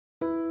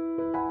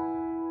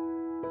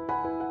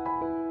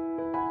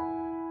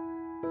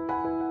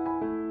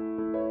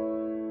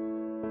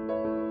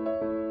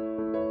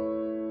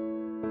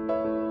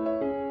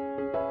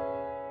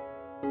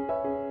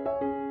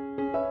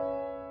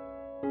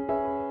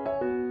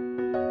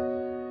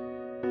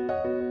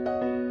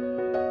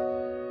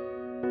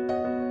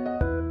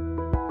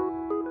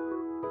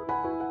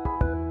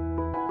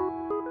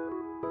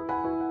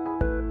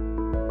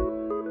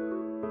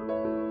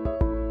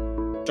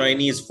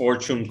Chinese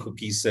fortune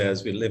cookie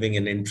says we're living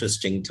in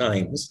interesting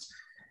times.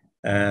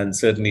 And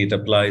certainly it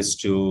applies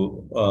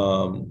to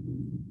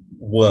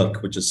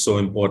work, which is so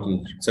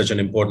important, such an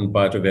important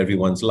part of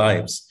everyone's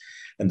lives,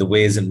 and the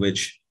ways in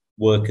which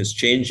work is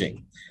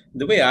changing.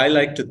 The way I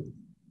like to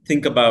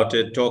think about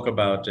it, talk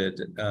about it,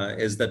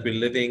 is that we're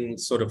living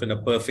sort of in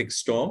a perfect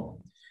storm.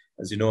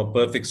 As you know, a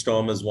perfect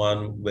storm is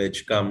one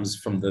which comes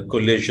from the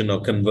collision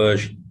or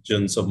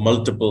convergence of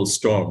multiple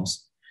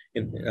storms.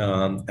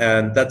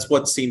 And that's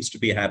what seems to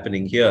be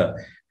happening here,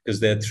 because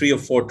there are 3 or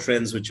 4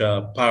 trends which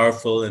are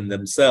powerful in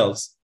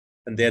themselves,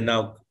 and they're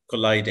now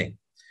colliding.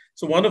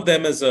 So one of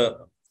them is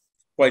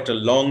quite a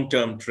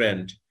long-term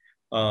trend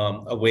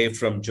away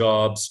from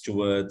jobs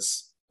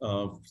towards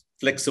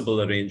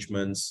flexible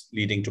arrangements,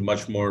 leading to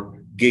much more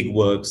gig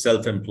work,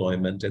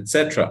 self-employment,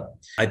 etc.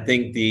 I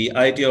think the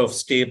idea of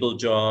stable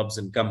jobs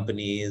and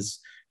companies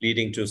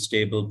leading to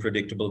stable,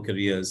 predictable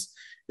careers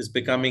is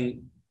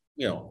becoming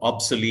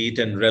obsolete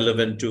and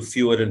relevant to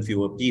fewer and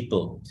fewer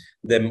people.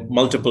 There are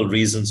multiple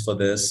reasons for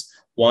this.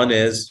 One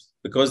is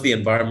because the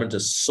environment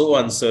is so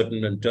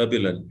uncertain and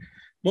turbulent,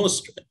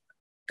 most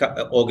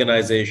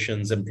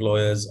organizations,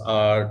 employers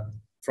are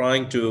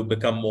trying to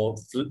become more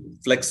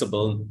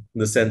flexible in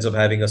the sense of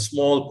having a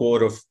small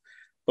core of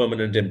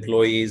permanent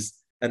employees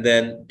and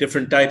then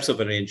different types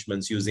of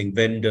arrangements using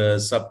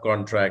vendors,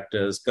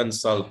 subcontractors,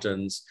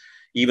 consultants,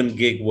 even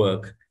gig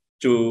work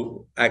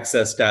to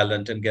access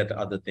talent and get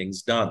other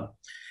things done.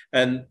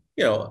 And,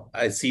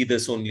 I see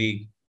this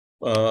only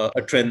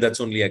a trend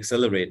that's only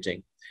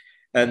accelerating.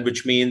 And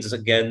which means,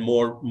 again,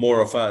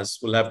 more of us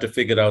will have to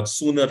figure out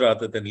sooner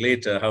rather than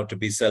later how to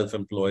be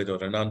self-employed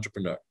or an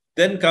entrepreneur.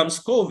 Then comes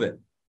COVID,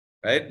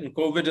 right? And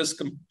COVID has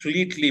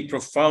completely,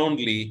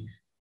 profoundly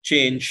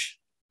changed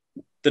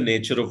the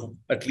nature of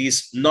at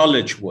least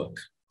knowledge work.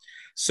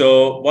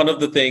 So one of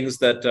the things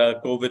that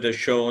COVID has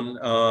shown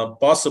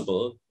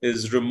possible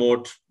is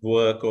remote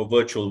work or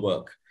virtual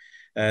work.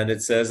 And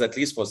it says, at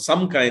least for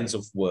some kinds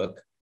of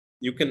work,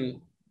 you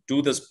can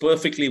do this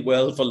perfectly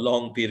well for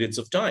long periods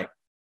of time.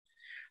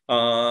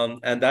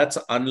 And that's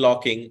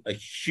unlocking a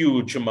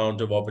huge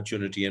amount of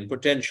opportunity and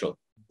potential,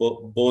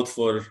 both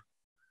for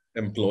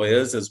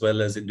employers as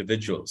well as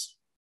individuals.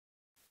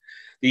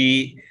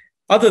 The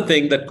other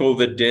thing that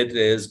COVID did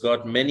is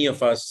got many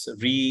of us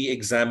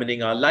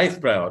re-examining our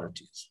life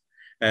priorities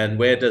and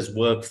where does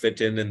work fit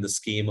in the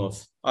scheme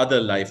of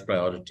other life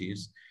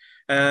priorities.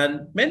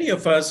 And many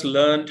of us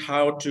learned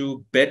how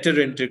to better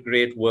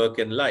integrate work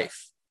and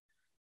life.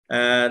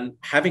 And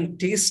having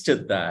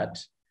tasted that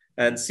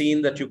and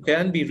seen that you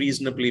can be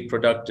reasonably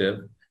productive,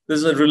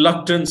 there's a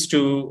reluctance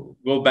to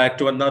go back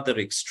to another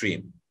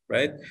extreme,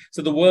 right?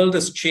 So the world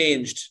has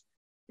changed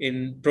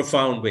in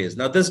profound ways.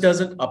 Now, this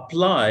doesn't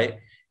apply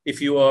if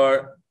you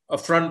are a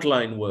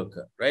frontline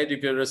worker, right?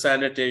 If you're a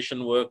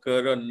sanitation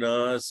worker, a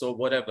nurse, or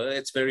whatever,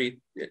 it's very,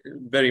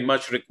 very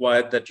much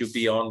required that you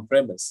be on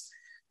premise.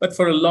 But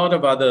for a lot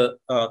of other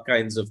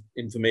kinds of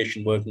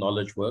information work,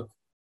 knowledge work,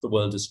 the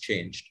world has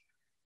changed.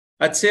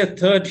 I'd say a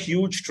third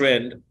huge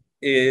trend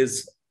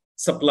is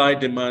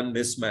supply-demand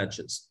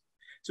mismatches.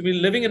 So we're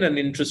living in an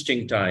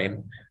interesting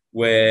time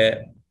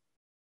where,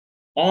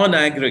 on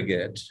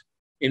aggregate,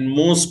 in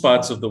most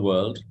parts of the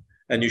world,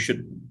 and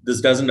this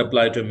doesn't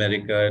apply to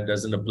America, it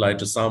doesn't apply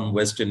to some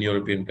Western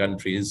European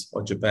countries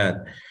or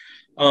Japan.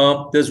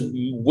 There's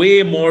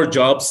way more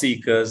job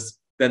seekers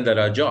than there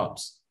are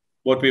jobs.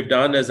 What we've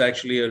done is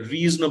actually a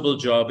reasonable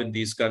job in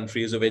these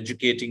countries of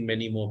educating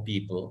many more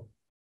people,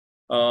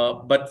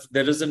 but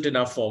there isn't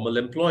enough formal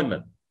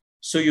employment.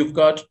 So you've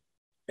got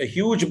a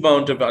huge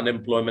amount of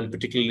unemployment,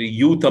 particularly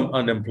youth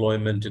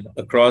unemployment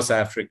across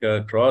Africa,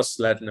 across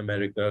Latin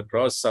America,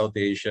 across South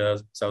Asia,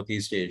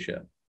 Southeast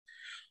Asia.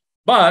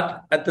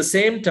 But at the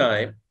same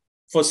time,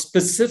 for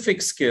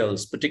specific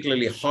skills,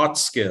 particularly hot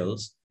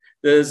skills,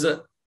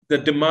 the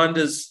demand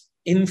is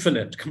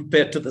infinite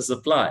compared to the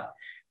supply.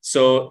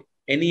 So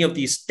any of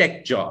these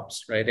tech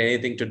jobs, right,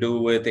 anything to do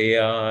with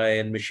AI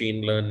and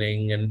machine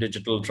learning and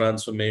digital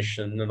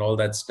transformation and all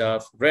that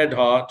stuff, red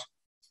hot,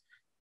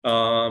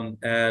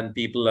 and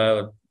people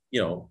are,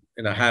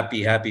 in a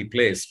happy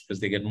place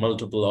because they get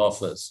multiple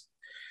offers.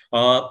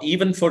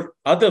 Even for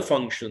other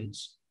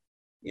functions,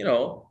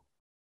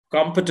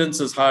 competence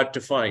is hard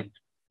to find.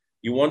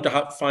 You want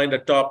to find a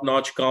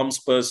top-notch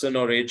comms person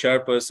or HR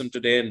person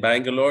today in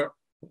Bangalore,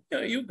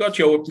 you've got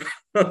you're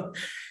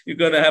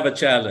going to have a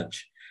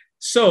challenge.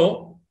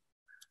 So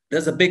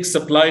there's a big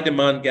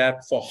supply-demand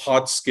gap for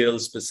hot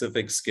skills,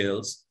 specific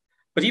skills,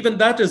 but even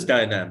that is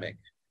dynamic.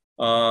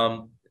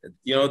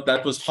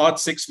 That was hot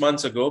 6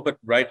 months ago, but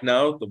right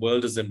now the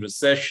world is in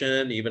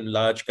recession. Even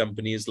large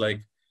companies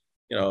like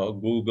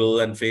Google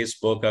and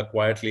Facebook are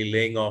quietly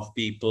laying off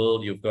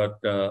people. You've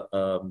got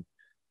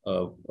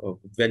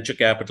venture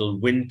capital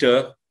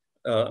winter.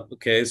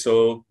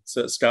 So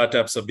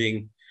startups are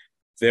being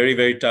very,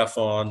 very tough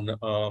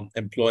on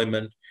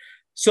employment.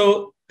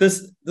 So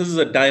this is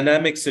a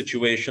dynamic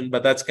situation,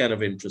 but that's kind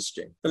of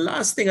interesting. The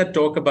last thing I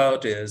talk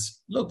about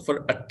is, look,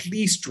 for at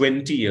least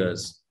 20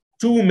 years,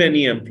 too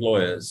many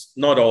employers,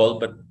 not all,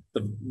 but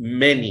the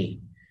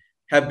many,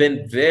 have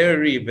been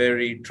very,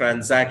 very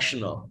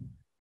transactional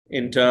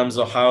in terms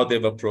of how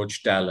they've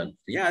approached talent.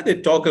 Yeah,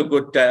 they talk a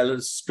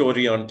good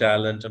story on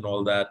talent and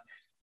all that.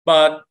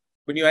 But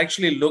when you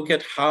actually look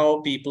at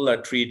how people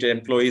are treated,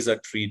 employees are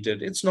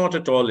treated, it's not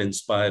at all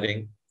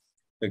inspiring.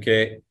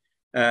 Okay.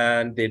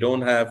 And they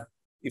don't have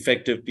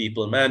effective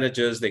people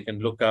managers they can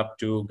look up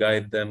to,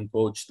 guide them,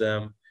 coach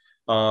them.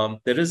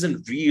 There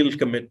isn't real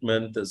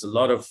commitment. There's a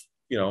lot of,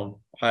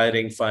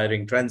 hiring,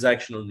 firing,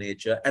 transactional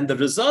nature. And the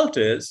result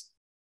is,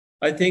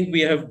 I think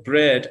we have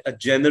bred a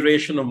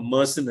generation of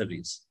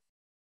mercenaries.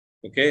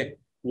 Okay.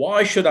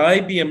 Why should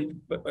I be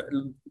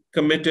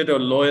committed or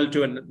loyal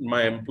to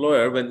my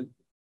employer when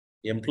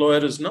the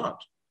employer is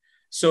not?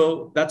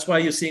 So that's why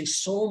you're seeing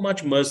so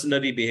much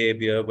mercenary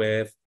behavior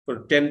where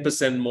for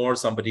 10% more,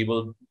 somebody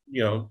will,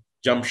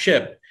 jump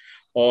ship,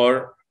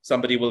 or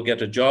somebody will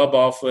get a job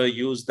offer,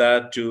 use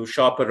that to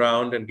shop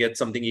around and get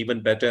something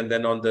even better. And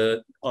then on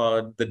the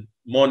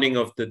morning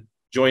of the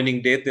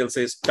joining date, they'll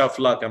say, tough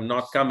luck, I'm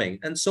not coming,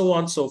 and so on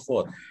and so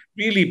forth.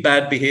 Really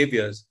bad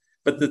behaviors.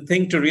 But the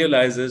thing to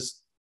realize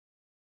is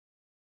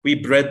we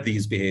bred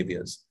these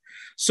behaviors.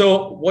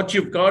 So what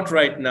you've got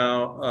right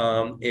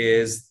now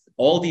is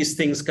all these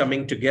things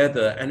coming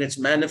together, and it's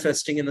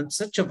manifesting in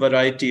such a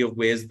variety of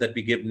ways that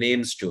we give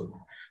names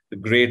to. The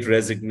Great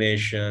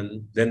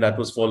Resignation, then that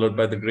was followed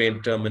by the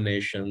Great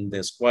Termination.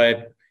 There's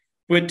quiet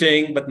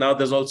quitting, but now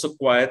there's also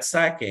quiet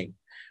sacking,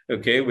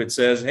 okay, which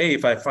says, hey,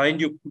 if I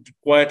find you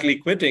quietly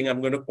quitting,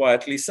 I'm going to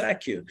quietly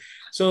sack you.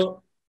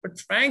 So, but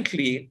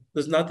frankly,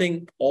 there's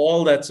nothing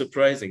all that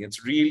surprising.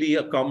 It's really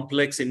a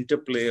complex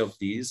interplay of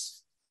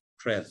these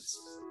trends.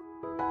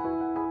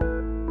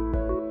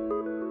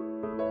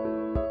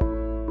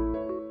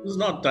 It's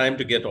not time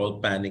to get all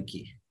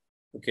panicky.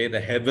 Okay,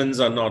 the heavens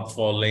are not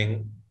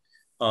falling.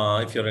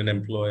 If you're an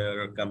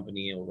employer or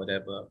company or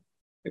whatever,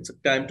 it's a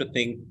time to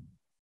think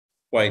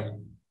quite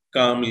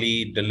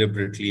calmly,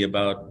 deliberately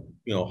about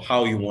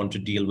how you want to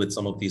deal with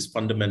some of these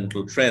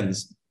fundamental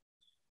trends,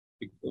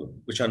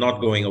 which are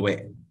not going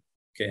away.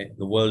 Okay,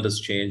 the world has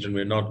changed, and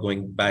we're not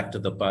going back to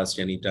the past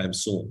anytime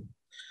soon.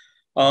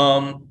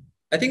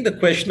 I think the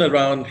question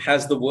around,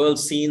 has the world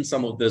seen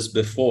some of this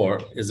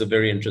before, is a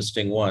very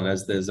interesting one,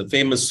 as there's a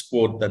famous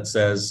quote that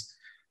says,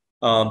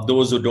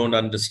 those who don't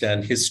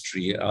understand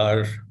history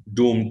are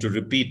doomed to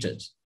repeat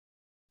it.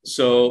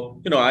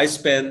 So, I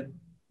spent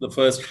the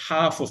first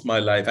half of my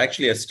life,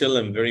 actually, I still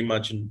am very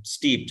much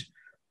steeped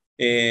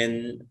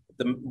in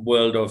the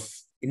world of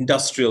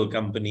industrial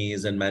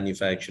companies and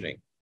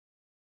manufacturing.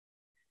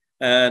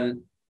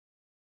 And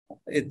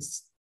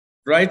it's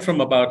right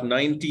from about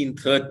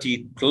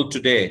 1930 till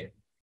today,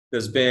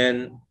 there's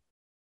been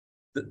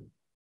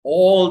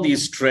all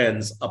these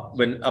trends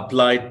when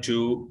applied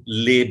to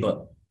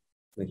labor.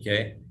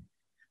 Okay.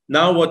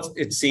 Now, what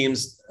it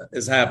seems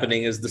is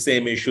happening is the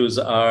same issues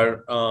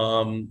are,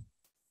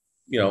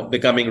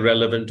 becoming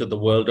relevant to the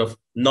world of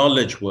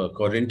knowledge work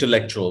or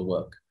intellectual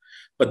work.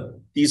 But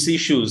these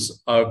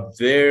issues are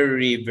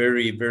very,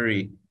 very,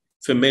 very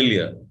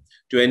familiar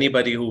to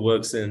anybody who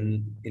works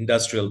in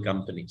industrial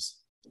companies.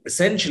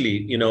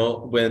 Essentially,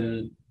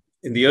 when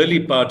in the early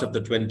part of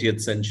the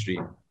 20th century,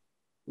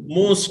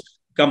 most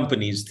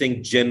companies,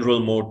 think General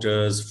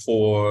Motors,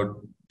 Ford,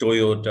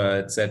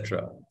 Toyota,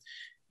 etc.,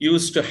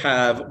 used to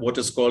have what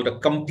is called a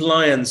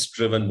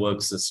compliance-driven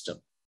work system,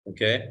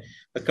 okay?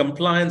 A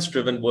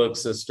compliance-driven work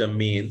system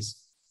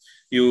means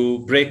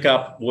you break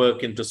up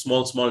work into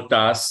small, small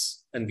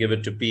tasks and give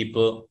it to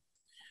people.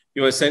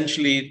 You're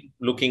essentially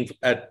looking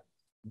at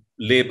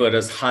labor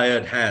as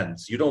hired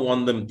hands. You don't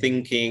want them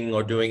thinking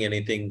or doing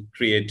anything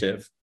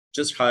creative,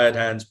 just hired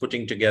hands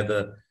putting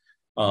together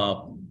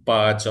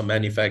parts or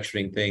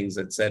manufacturing things,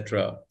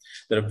 etc.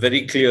 There are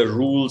very clear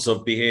rules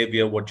of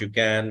behavior, what you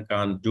can,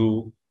 can't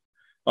do.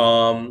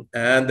 And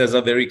there's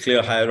a very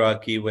clear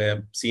hierarchy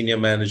where senior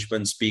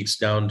management speaks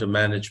down to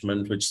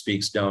management, which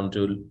speaks down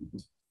to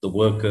the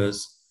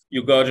workers.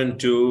 You got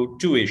into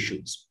two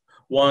issues.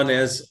 One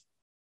is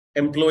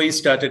employees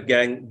started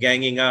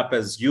ganging up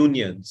as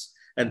unions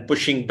and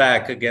pushing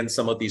back against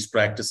some of these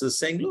practices,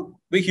 saying, look,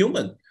 we're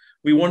human.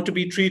 We want to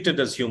be treated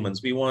as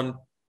humans. We want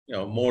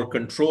more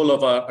control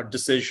of our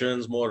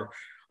decisions, more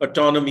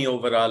autonomy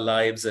over our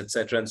lives,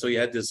 etc. And so you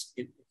had this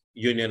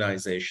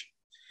unionization.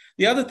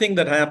 The other thing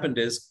that happened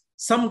is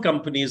some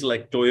companies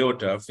like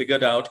Toyota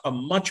figured out a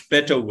much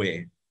better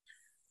way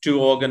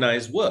to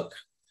organize work.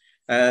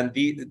 And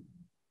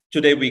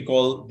today we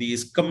call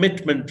these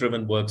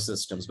commitment-driven work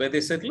systems, where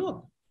they said,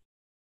 look,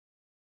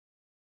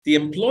 the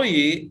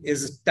employee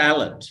is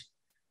talent.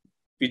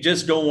 We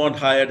just don't want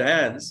hired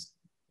hands.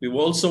 We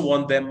also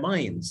want their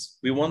minds.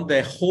 We want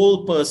their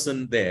whole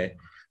person there,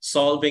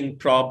 solving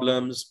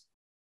problems,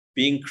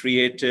 being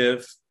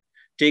creative,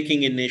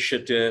 taking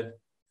initiative,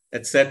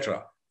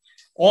 etc.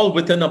 All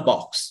within a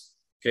box.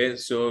 Okay,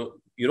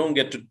 so you don't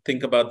get to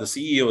think about the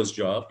CEO's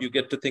job. You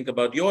get to think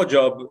about your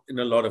job in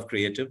a lot of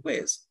creative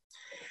ways.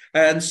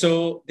 And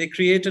so they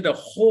created a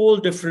whole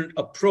different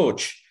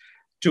approach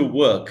to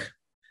work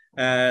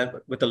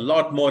with a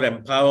lot more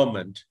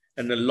empowerment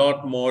and a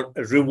lot more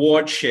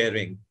reward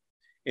sharing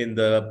in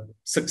the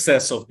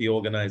success of the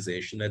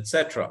organization,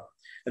 etc.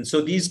 And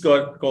so these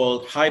got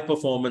called high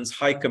performance,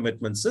 high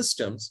commitment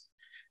systems.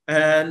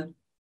 And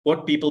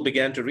what people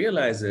began to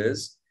realize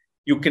is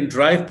you can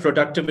drive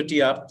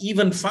productivity up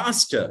even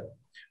faster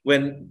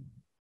when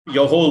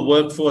your whole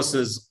workforce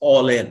is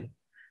all in.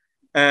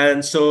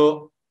 And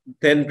so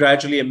then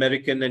gradually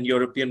American and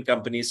European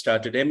companies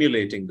started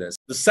emulating this.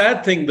 The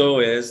sad thing, though,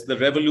 is the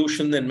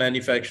revolution in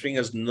manufacturing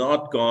has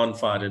not gone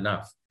far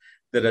enough.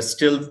 There are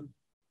still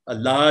a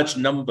large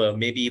number,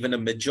 maybe even a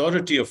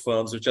majority of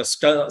firms which are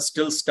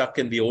still stuck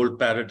in the old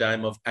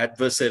paradigm of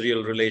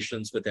adversarial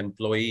relations with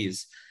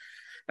employees.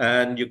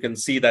 And you can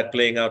see that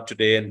playing out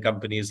today in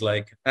companies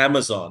like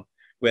Amazon,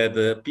 where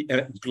the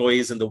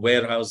employees in the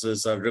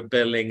warehouses are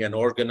rebelling and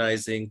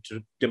organizing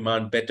to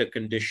demand better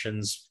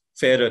conditions,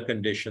 fairer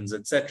conditions,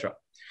 etc.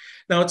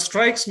 Now, it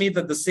strikes me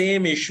that the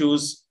same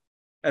issues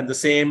and the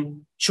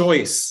same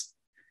choice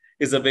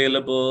is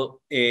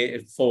available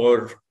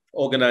for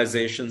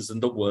organizations in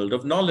the world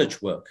of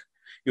knowledge work.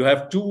 You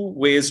have two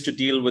ways to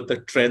deal with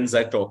the trends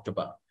I talked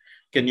about.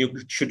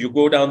 Should you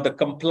go down the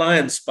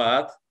compliance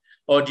path,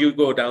 or do you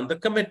go down the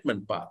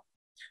commitment path?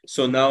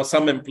 So now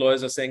some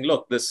employers are saying,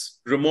 look, this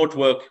remote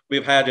work,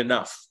 we've had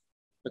enough.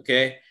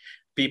 Okay,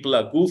 people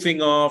are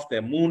goofing off,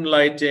 they're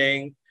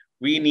moonlighting.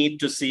 We need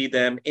to see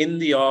them in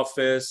the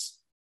office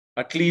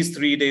at least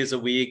 3 days a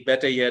week,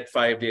 better yet,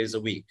 5 days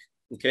a week.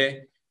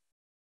 Okay,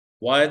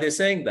 why are they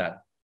saying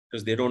that?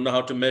 Because they don't know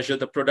how to measure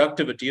the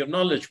productivity of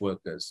knowledge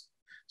workers.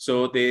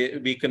 So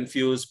we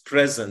confuse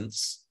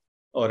presence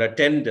or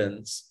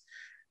attendance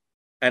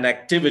and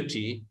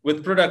activity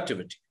with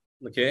productivity.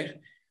 Okay,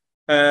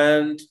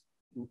 and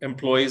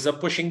employees are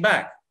pushing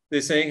back.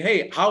 They're saying,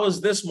 hey, how is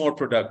this more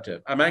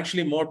productive? I'm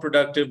actually more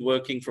productive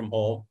working from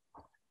home.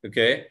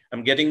 Okay,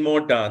 I'm getting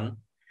more done.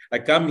 I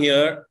come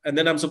here and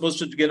then I'm supposed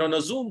to get on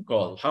a Zoom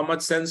call. How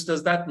much sense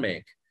does that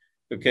make?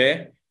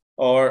 Okay,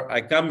 or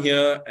I come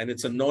here and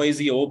it's a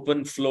noisy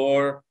open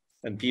floor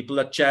and people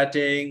are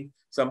chatting.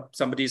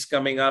 Somebody's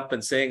coming up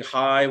and saying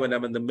hi when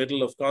I'm in the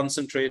middle of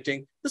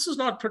concentrating. This is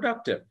not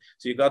productive.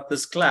 So you got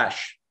this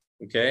clash.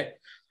 Okay.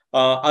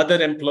 Other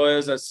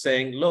employers are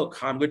saying,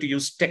 look, I'm going to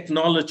use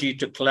technology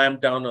to clamp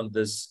down on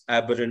this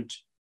aberrant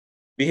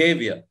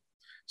behavior.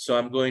 So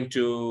I'm going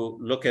to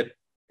look at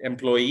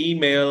employee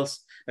emails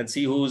and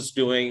see who's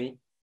doing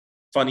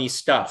funny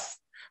stuff.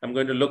 I'm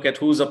going to look at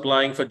who's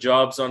applying for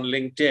jobs on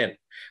LinkedIn.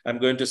 I'm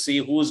going to see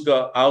who's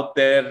out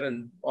there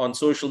and on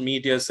social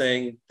media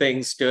saying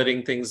things,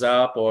 stirring things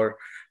up or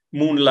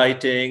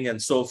moonlighting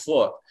and so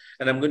forth.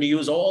 And I'm going to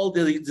use all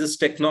this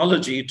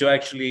technology to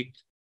actually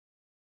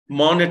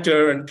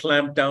monitor and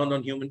clamp down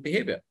on human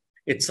behavior.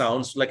 It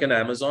sounds like an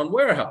Amazon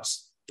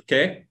warehouse,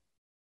 okay?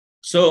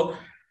 So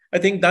I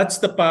think that's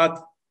the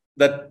path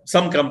that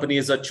some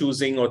companies are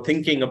choosing or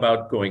thinking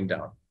about going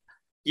down.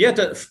 Yet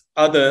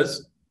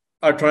others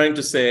are trying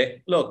to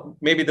say, look,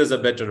 maybe there's a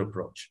better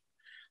approach.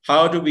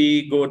 How do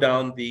we go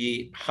down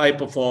the high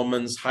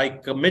performance, high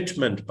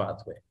commitment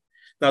pathway?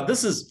 Now,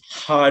 this is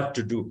hard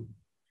to do,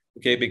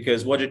 okay?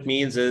 Because what it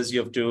means is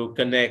you have to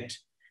connect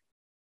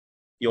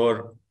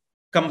your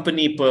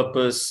company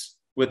purpose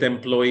with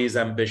employees'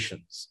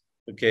 ambitions,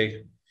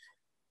 okay?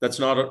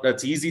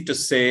 That's easy to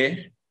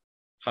say,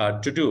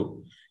 hard to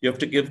do. You have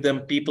to give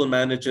them people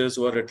managers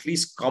who are at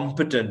least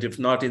competent, if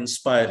not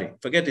inspiring.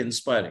 Forget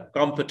inspiring,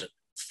 competent,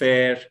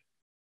 fair,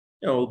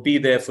 will be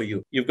there for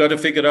you. You've got to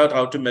figure out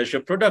how to measure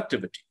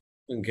productivity,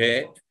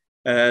 okay?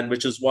 And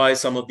which is why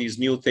some of these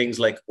new things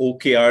like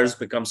OKRs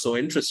become so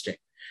interesting,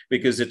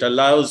 because it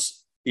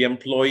allows the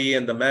employee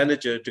and the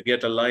manager to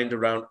get aligned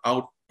around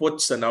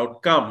outputs and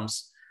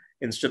outcomes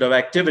instead of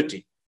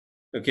activity.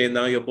 Okay,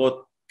 now you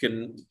both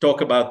can talk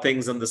about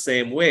things in the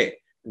same way.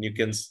 And you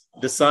can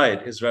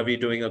decide, is Ravi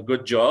doing a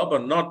good job or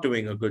not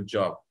doing a good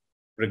job,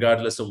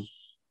 regardless of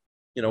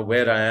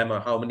where I am or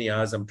how many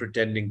hours I'm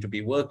pretending to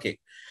be working.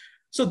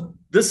 So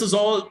this is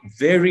all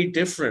very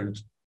different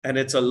and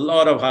it's a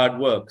lot of hard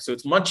work. So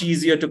it's much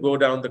easier to go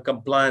down the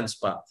compliance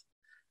path.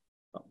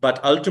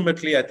 But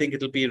ultimately, I think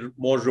it'll be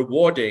more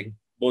rewarding,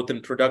 both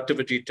in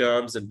productivity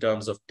terms, in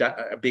terms of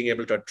being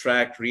able to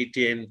attract,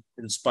 retain,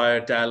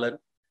 inspire talent,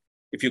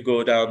 if you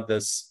go down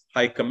this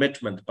high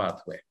commitment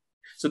pathway.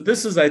 So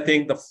this is, I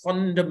think, the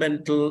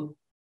fundamental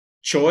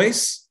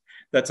choice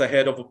that's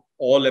ahead of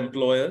all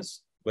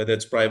employers, whether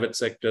it's private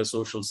sector,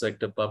 social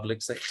sector,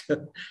 public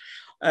sector.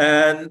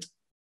 And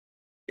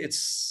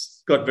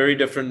it's got very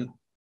different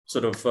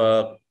sort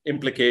of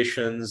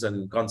implications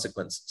and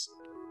consequences.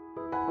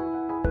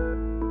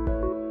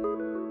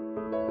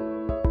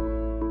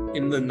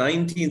 In the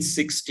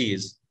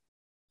 1960s,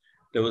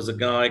 there was a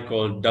guy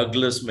called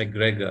Douglas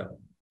McGregor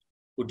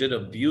who did a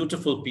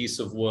beautiful piece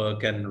of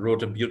work and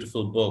wrote a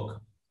beautiful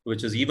book,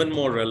 which is even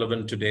more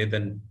relevant today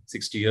than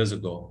 60 years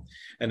ago.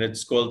 And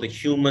it's called The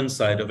Human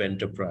Side of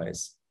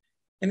Enterprise.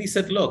 And he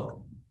said,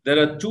 look, there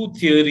are two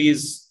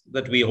theories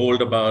that we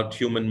hold about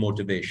human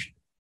motivation.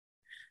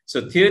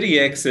 So theory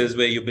X is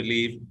where you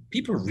believe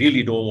people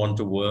really don't want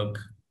to work.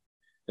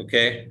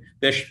 Okay,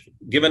 they're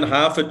given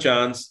half a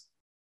chance,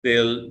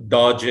 they'll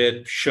dodge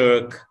it,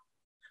 shirk,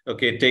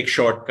 okay, take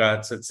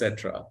shortcuts,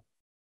 etc.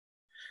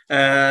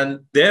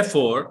 And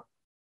therefore,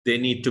 they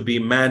need to be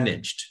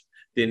managed.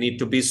 They need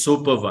to be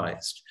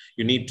supervised.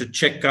 You need to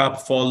check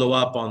up, follow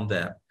up on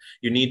them.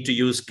 You need to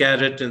use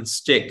carrot and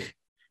stick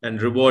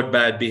and reward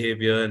bad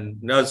behavior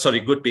and, no, sorry,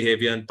 good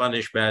behavior and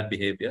punish bad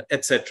behavior,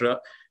 etc.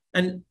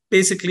 And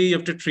basically, you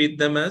have to treat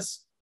them as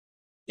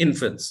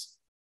infants.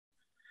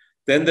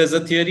 Then there's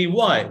a theory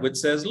Y, which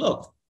says,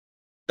 look,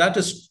 that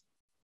is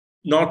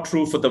not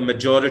true for the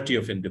majority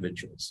of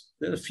individuals.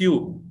 There are a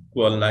few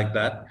who are like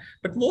that,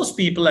 but most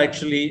people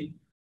actually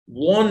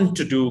want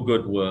to do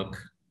good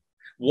work,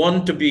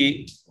 want to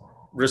be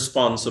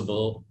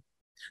responsible.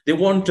 They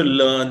want to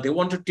learn. They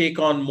want to take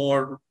on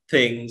more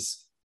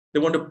things.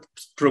 They want to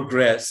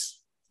progress.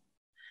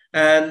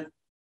 And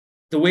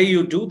the way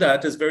you do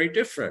that is very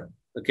different,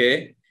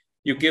 okay?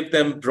 You give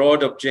them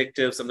broad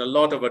objectives and a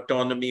lot of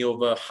autonomy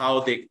over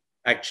how they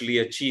actually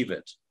achieve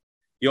it.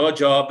 Your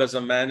job as a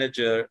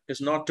manager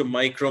is not to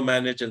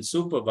micromanage and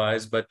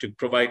supervise, but to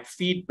provide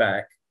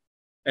feedback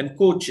and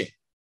coaching,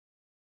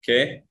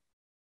 okay?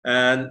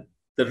 And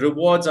the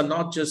rewards are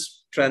not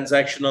just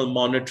transactional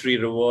monetary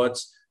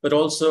rewards, but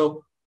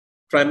also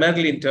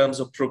primarily in terms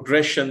of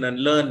progression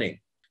and learning.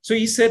 So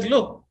he said,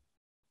 look,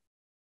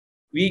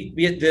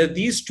 there are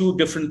these two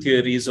different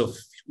theories of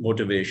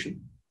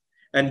motivation.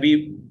 And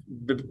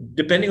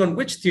depending on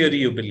which theory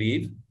you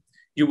believe,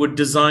 you would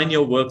design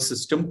your work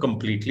system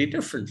completely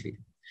differently.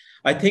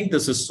 I think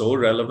this is so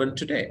relevant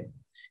today.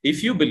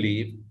 If you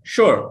believe,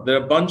 sure, there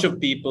are a bunch of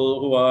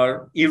people who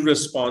are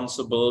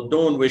irresponsible,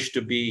 don't wish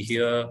to be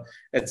here,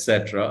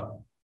 etc.,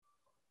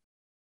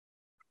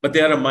 but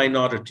they are a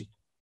minority.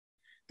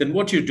 Then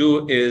what you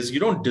do is you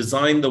don't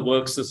design the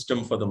work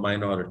system for the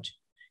minority.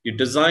 You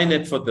design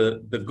it for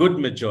the good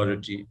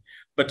majority,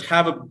 but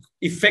have an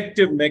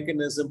effective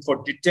mechanism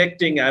for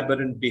detecting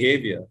aberrant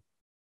behavior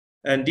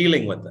and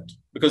dealing with it.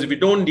 Because if you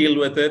don't deal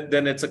with it,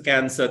 then it's a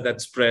cancer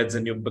that spreads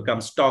and it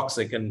becomes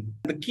toxic. And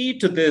the key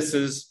to this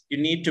is you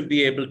need to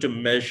be able to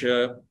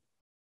measure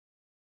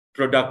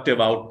productive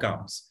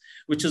outcomes,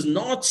 which is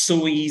not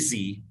so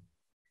easy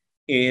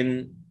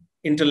in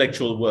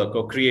intellectual work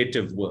or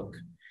creative work.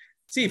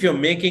 See, if you're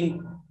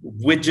making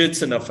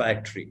widgets in a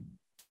factory,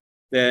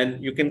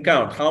 then you can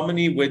count how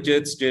many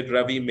widgets did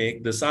Ravi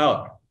make this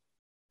hour?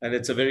 And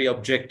it's a very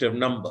objective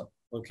number,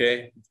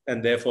 okay?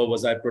 And therefore,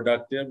 was I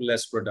productive,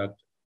 less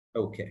productive?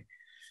 Okay.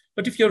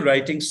 But if you're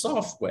writing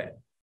software,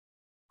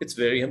 it's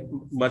very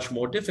much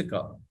more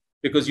difficult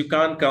because you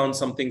can't count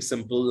something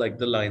simple like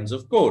the lines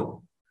of code.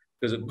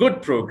 Because a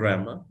good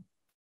programmer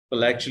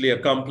will actually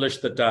accomplish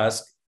the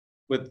task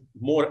with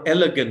more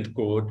elegant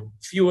code,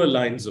 fewer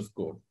lines of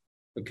code,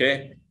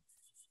 okay?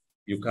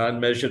 You can't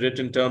measure it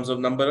in terms of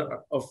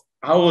number of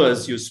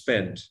hours you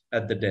spend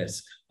at the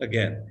desk,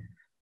 again.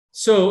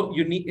 So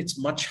it's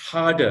much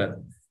harder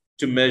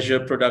to measure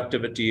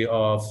productivity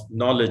of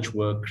knowledge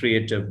work,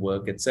 creative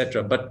work,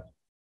 etc. But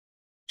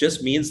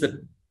just means that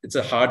it's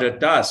a harder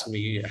task.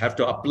 We have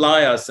to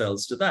apply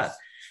ourselves to that.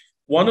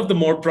 One of the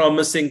more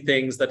promising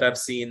things that I've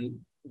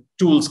seen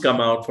tools come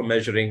out for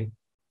measuring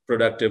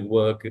productive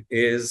work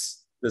is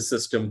the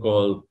system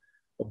called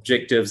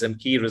Objectives and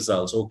Key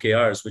Results,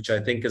 OKRs, which I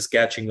think is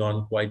catching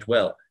on quite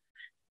well.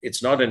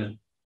 It's not a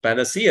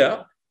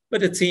panacea,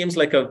 but it seems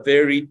like a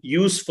very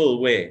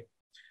useful way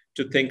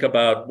to think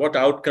about what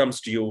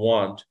outcomes do you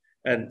want,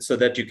 and so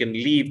that you can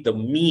leave the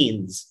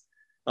means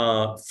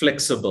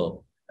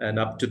flexible and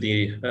up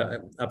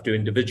to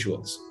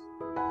individuals.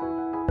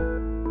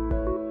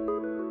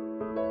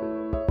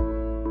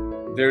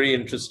 Very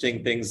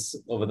interesting things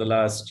over the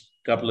last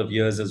couple of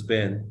years has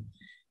been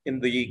in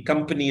the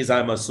companies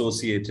I'm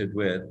associated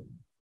with,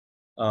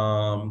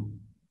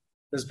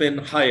 there's been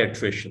high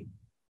attrition,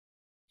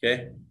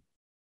 okay?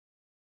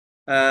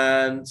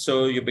 And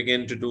so you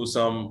begin to do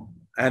some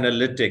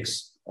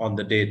analytics on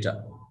the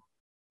data.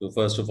 So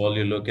first of all,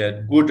 you look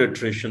at good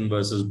attrition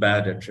versus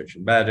bad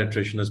attrition. Bad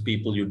attrition is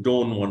people you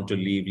don't want to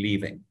leave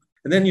leaving.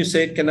 And then you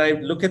say, can I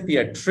look at the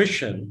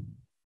attrition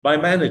by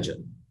manager?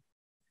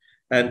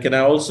 And can I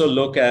also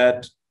look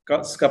at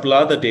a couple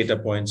other data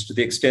points to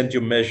the extent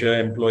you measure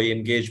employee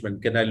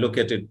engagement? Can I look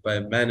at it by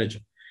manager?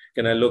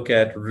 Can I look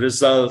at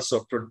results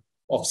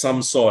of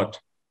some sort,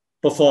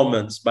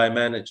 performance by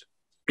manager?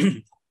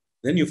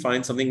 Then you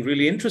find something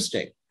really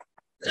interesting.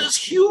 There's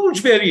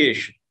huge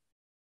variation,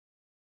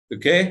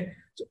 okay?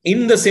 So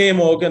in the same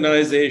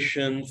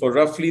organization, for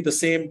roughly the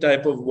same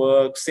type of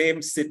work,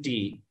 same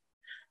city,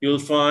 you'll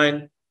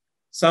find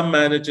some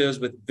managers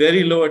with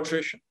very low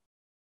attrition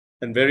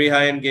and very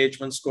high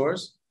engagement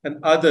scores, and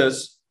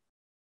others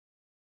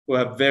who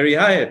have very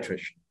high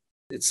attrition.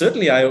 It's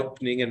certainly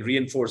eye-opening and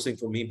reinforcing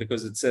for me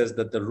because it says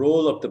that the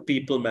role of the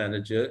people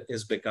manager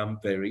has become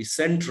very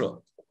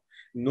central.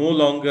 No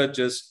longer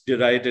just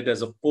derided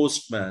as a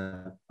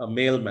postman, a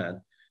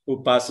mailman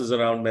who passes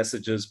around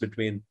messages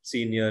between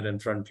senior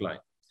and frontline.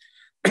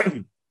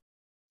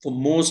 For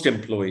most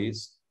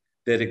employees,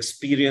 their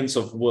experience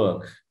of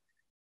work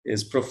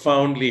is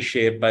profoundly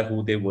shaped by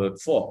who they work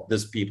for,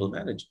 this people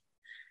manager.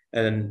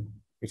 And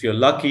if you're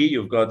lucky,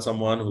 you've got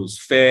someone who's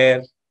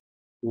fair,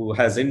 who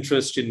has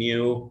interest in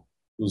you,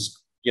 who's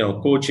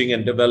coaching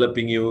and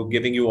developing you,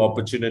 giving you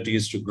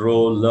opportunities to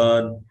grow,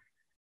 learn,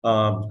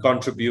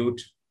 contribute,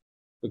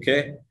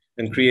 okay,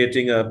 and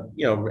creating a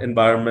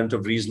environment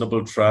of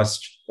reasonable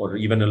trust or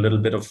even a little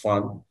bit of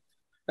fun.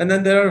 And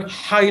then there are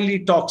highly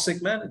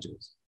toxic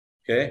managers,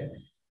 okay,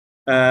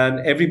 and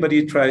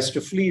everybody tries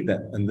to flee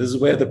them, and this is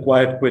where the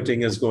quiet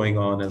quitting is going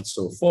on and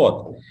so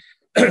forth.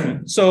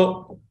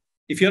 So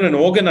if you're an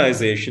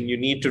organization, you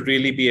need to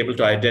really be able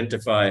to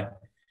identify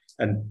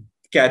and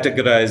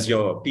categorize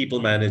your people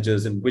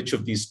managers in which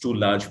of these two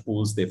large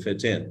pools they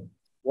fit in.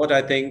 What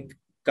I think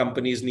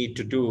companies need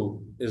to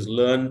do is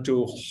learn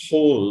to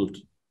hold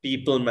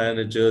people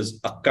managers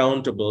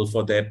accountable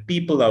for their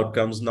people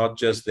outcomes, not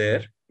just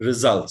their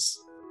results.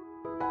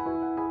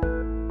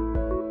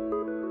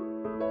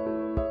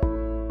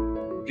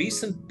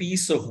 Recent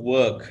piece of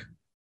work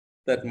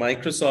that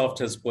Microsoft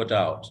has put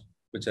out,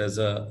 which has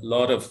a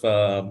lot of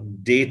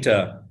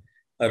data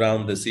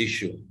around this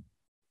issue.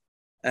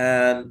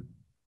 And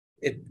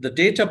the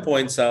data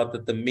points out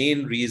that the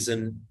main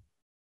reason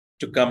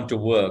to come to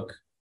work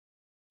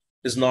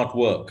is not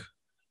work.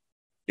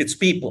 It's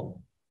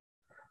people,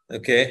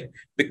 okay?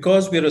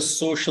 Because we're a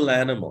social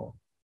animal,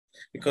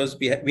 because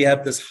we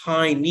have this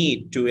high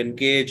need to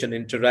engage and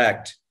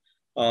interact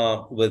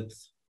with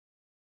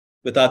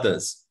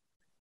others,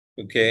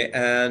 okay?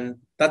 And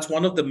that's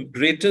one of the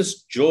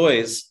greatest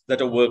joys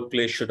that a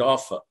workplace should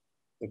offer,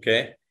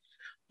 okay?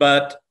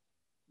 But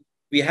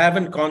we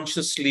haven't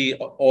consciously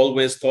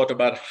always thought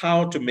about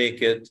how to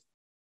make it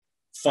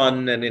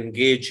fun and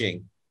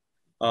engaging.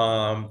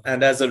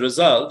 And as a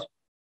result,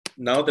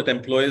 now that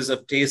employees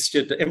have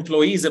tasted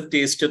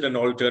an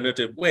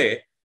alternative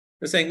way,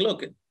 they're saying,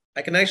 look,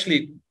 I can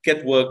actually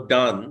get work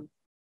done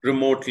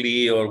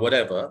remotely or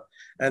whatever.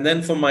 And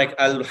then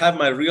I'll have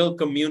my real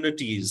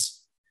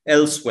communities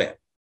elsewhere.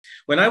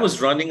 When I was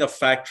running a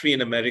factory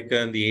in America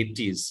in the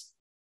 80s,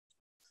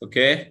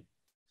 okay,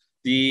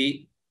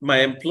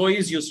 my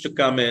employees used to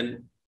come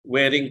in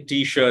wearing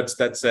T-shirts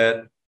that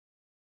said,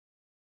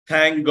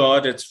 "Thank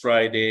God it's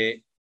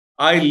Friday.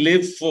 I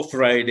live for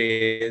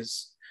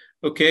Fridays,"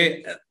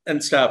 okay,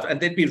 and stuff.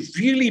 And they'd be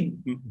really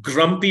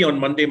grumpy on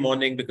Monday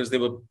morning because they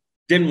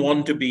didn't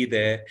want to be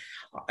there.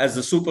 As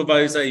a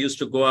supervisor, I used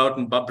to go out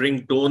and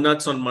bring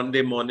donuts on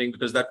Monday morning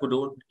because that would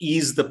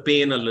ease the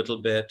pain a little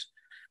bit.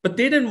 But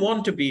they didn't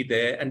want to be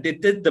there, and they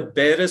did the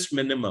barest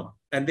minimum.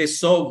 And they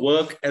saw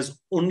work as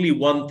only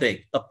one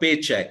thing, a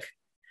paycheck.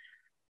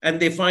 And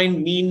they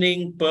find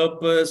meaning,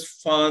 purpose,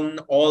 fun,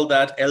 all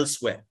that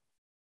elsewhere,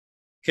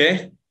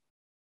 okay?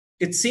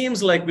 It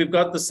seems like we've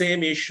got the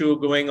same issue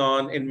going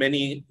on in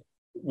many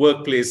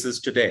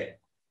workplaces today.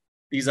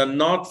 These are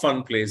not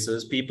fun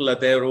places. People are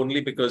there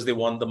only because they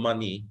want the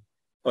money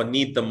or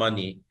need the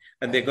money,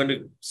 and they're going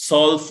to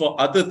solve for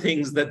other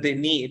things that they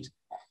need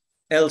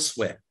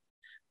elsewhere.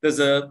 There's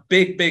a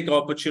big, big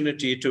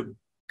opportunity to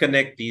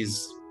connect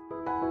these.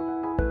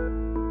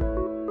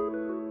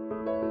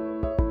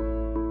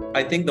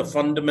 I think the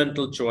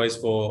fundamental choice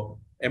for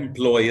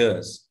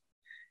employers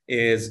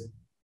is,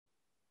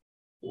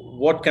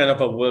 what kind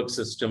of a work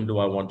system do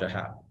I want to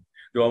have?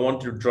 Do I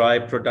want to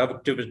drive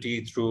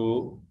productivity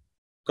through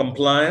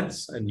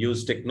compliance and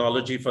use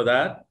technology for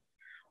that?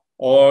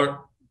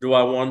 Or do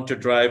I want to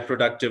drive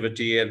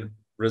productivity and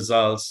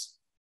results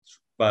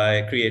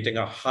by creating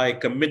a high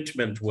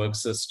commitment work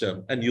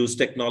system and use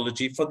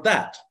technology for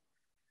that?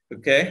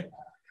 Okay.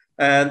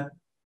 And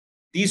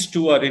these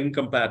two are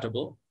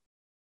incompatible,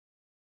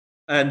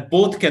 and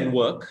both can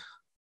work.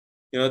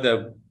 Look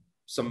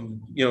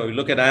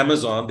at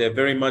Amazon, they're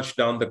very much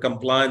down the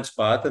compliance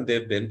path and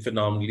they've been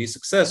phenomenally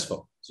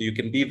successful. So you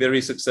can be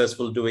very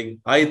successful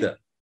doing either.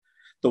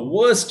 The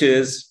worst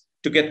is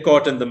to get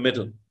caught in the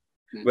middle,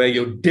 where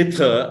you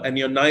dither and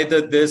you're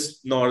neither this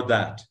nor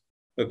that,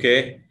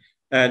 okay?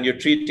 And you're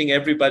treating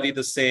everybody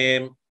the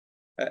same.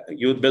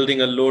 You're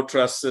building a low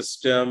trust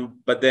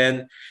system, but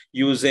then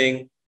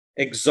using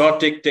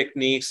exotic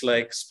techniques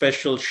like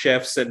special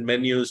chefs and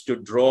menus to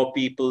draw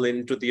people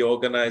into the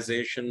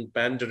organization,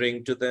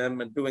 pandering to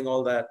them and doing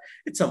all that.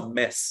 It's a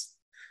mess.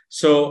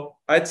 So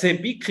I'd say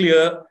be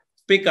clear,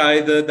 pick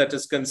either that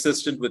is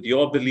consistent with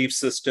your belief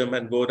system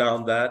and go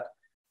down that.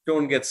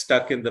 Don't get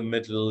stuck in the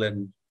middle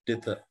and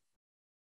dither.